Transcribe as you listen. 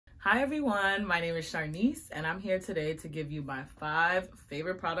Hi everyone, my name is Sharnice and I'm here today to give you my 5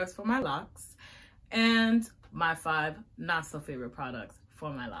 favorite products for my locks and my 5 not so favorite products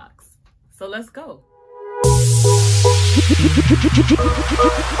for my locks. So let's go.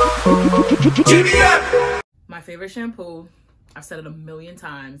 My favorite shampoo, I've said it a million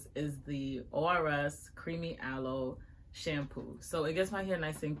times, is the ORS Creamy Aloe shampoo. So it gets my hair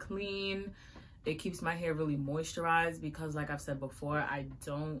nice and clean. It keeps my hair really moisturized because, like I've said before, I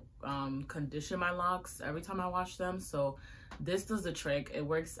don't condition my locks every time I wash them. So this does the trick. It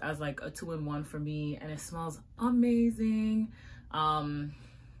works as like a 2-in-1 for me and it smells amazing. I'm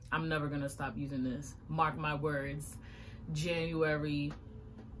never gonna stop using this. Mark my words. January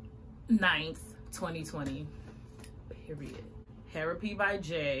 9th, 2020, period. Hairapy by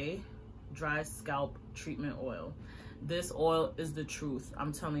J Dry Scalp Treatment Oil. This oil is the truth,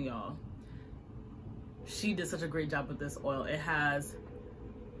 I'm telling y'all. She did such a great job with this oil. It has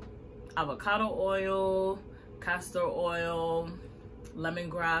avocado oil, castor oil,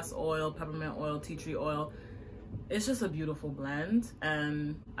 lemongrass oil, peppermint oil, tea tree oil. It's just a beautiful blend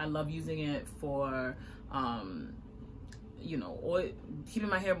and I love using it for you know, oil, keeping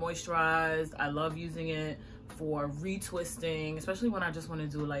my hair moisturized. I love using it for retwisting, especially when I just want to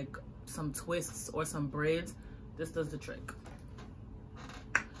do like some twists or some braids. This does the trick.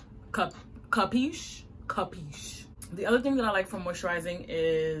 Capiche? Capiche. The other thing that I like for moisturizing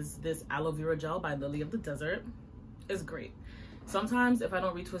is this aloe vera gel by Lily of the Desert. It's great. Sometimes if I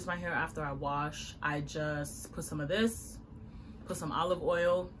don't retwist my hair after I wash, I just put some of this, put some olive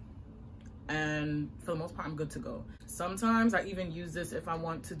oil, and for the most part I'm good to go. Sometimes I even use this if I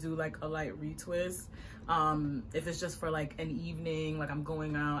want to do like a light retwist. If it's just for like an evening, like I'm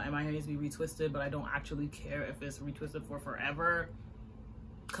going out and my hair needs to be retwisted, but I don't actually care if it's retwisted for forever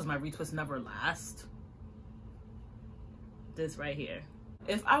because my retwist never lasts. This right here.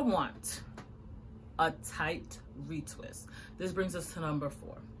 If I want a tight retwist, this brings us to number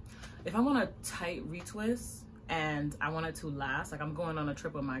 4. If I want a tight retwist and I want it to last, like I'm going on a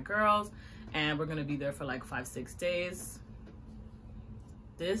trip with my girls and we're gonna be there for like 5-6 days,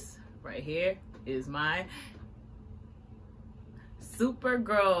 this right here is my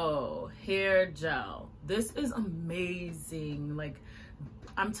Supergro Hair Gel. This is amazing. Like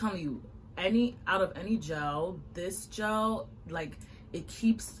I'm telling you, out of any gel, this gel, like it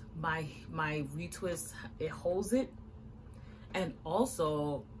keeps my retwist, it holds it, and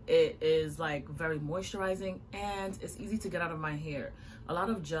also it is like very moisturizing and it's easy to get out of my hair. A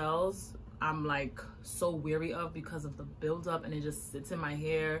lot of gels I'm like so weary of because of the buildup and it just sits in my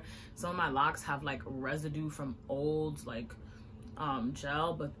hair. Some of my locks have like residue from old like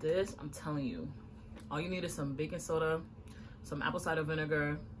gel, but this, I'm telling you, all you need is some baking soda, some apple cider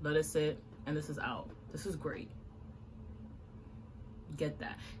vinegar, let it sit, and this is out. This is great. Get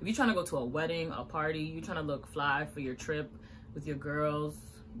that. If you're trying to go to a wedding, a party, you're trying to look fly for your trip with your girls,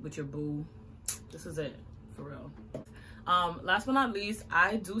 with your boo, this is it, for real. Last but not least,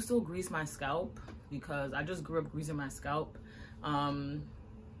 I do still grease my scalp because I just grew up greasing my scalp. And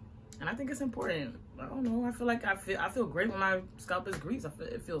I think it's important. I don't know, I feel like I feel great when my scalp is greased.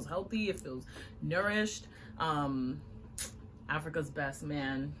 It feels healthy, it feels nourished. Africa's best,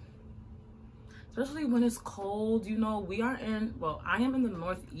 man. Especially when it's cold, you know, I am in the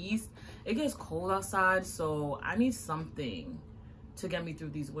Northeast. It gets cold outside, so I need something to get me through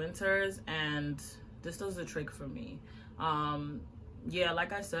these winters, and this does the trick for me. Yeah,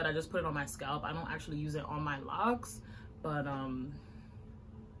 like I said, I just put it on my scalp. I don't actually use it on my locks, but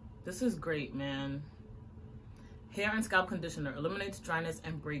this is great, man. Hair and scalp conditioner, eliminates dryness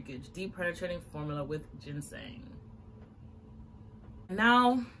and breakage, deep penetrating formula with ginseng.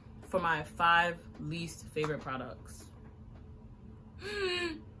 Now for my 5 least favorite products.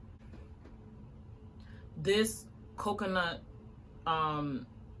 This coconut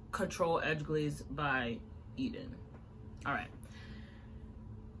control edge glaze by Eden. All right,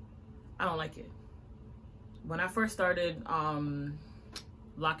 I don't like it. When I first started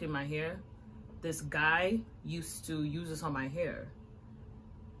locking my hair, this guy used to use this on my hair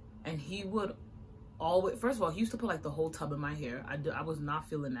and he would always, first of all, he used to put like the whole tub in my hair. I was not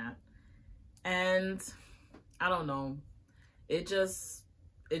feeling that, and I don't know, it just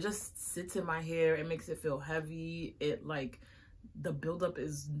sits in my hair. It makes it feel heavy. It like the buildup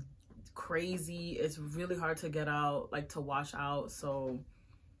is crazy. It's really hard to get out, like to wash out. So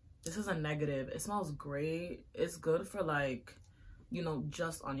this is a negative. It smells great. It's good for like, you know,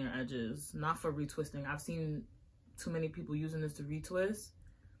 just on your edges, not for retwisting. I've seen too many people using this to retwist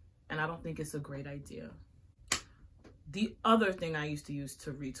and I don't think it's a great idea. The other thing I used to use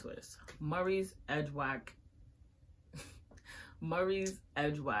to retwist, Murray's Edgewax Murray's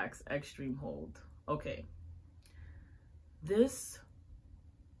Edgewax Extreme Hold. Okay, this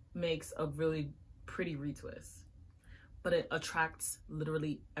makes a really pretty retwist, but it attracts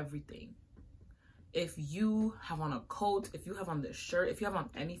literally everything. If you have on a coat, if you have on this shirt, if you have on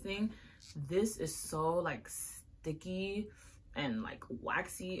anything, this is so like sticky and like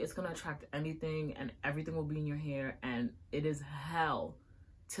waxy. It's gonna attract anything and everything will be in your hair, and it is hell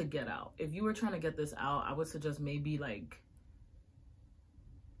to get out. If you were trying to get this out, I would suggest maybe like,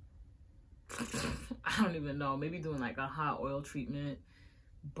 I don't even know, maybe doing like a hot oil treatment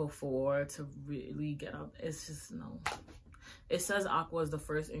before to really get out. It's just no. It says aqua is the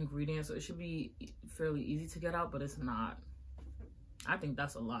first ingredient, so it should be fairly easy to get out, but it's not. I think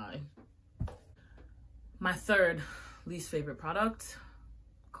that's a lie. My third least favorite product,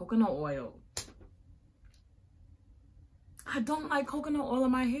 coconut oil. I don't like coconut oil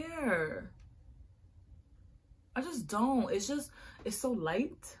in my hair. I just don't. It's so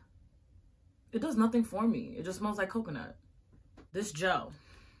light. It does nothing for me. It just smells like coconut. This gel.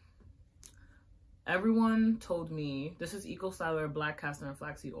 Everyone told me this is Eco Styler Black Castor and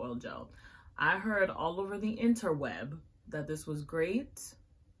Flaxseed Oil Gel. I heard all over the interweb that this was great,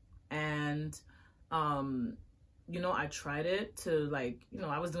 and you know, I tried it to like, you know,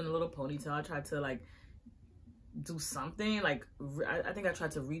 I was doing a little ponytail. I tried to like do something like, I think I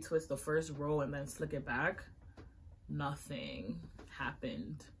tried to retwist the first row and then slick it back. Nothing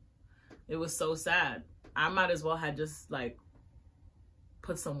happened. It was so sad. I might as well had just like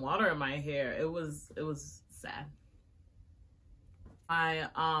put some water in my hair. It was sad. My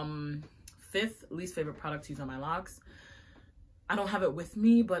fifth least favorite product to use on my locks. I don't have it with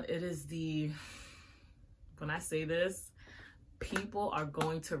me, but it is the, when I say this, people are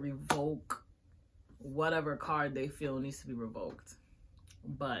going to revoke whatever card they feel needs to be revoked.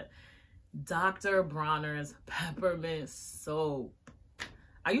 But Dr. Bronner's Peppermint soap.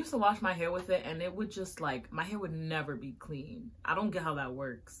 I used to wash my hair with it and it would just like, my hair would never be clean. I don't get how that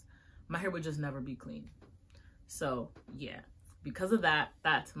works. My hair would just never be clean. So yeah, because of that,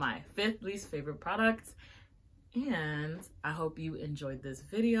 that's my fifth least favorite product. And I hope you enjoyed this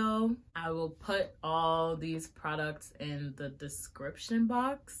video. I will put all these products in the description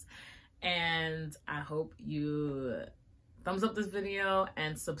box, and I hope you thumbs up this video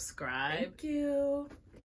and subscribe. Thank you.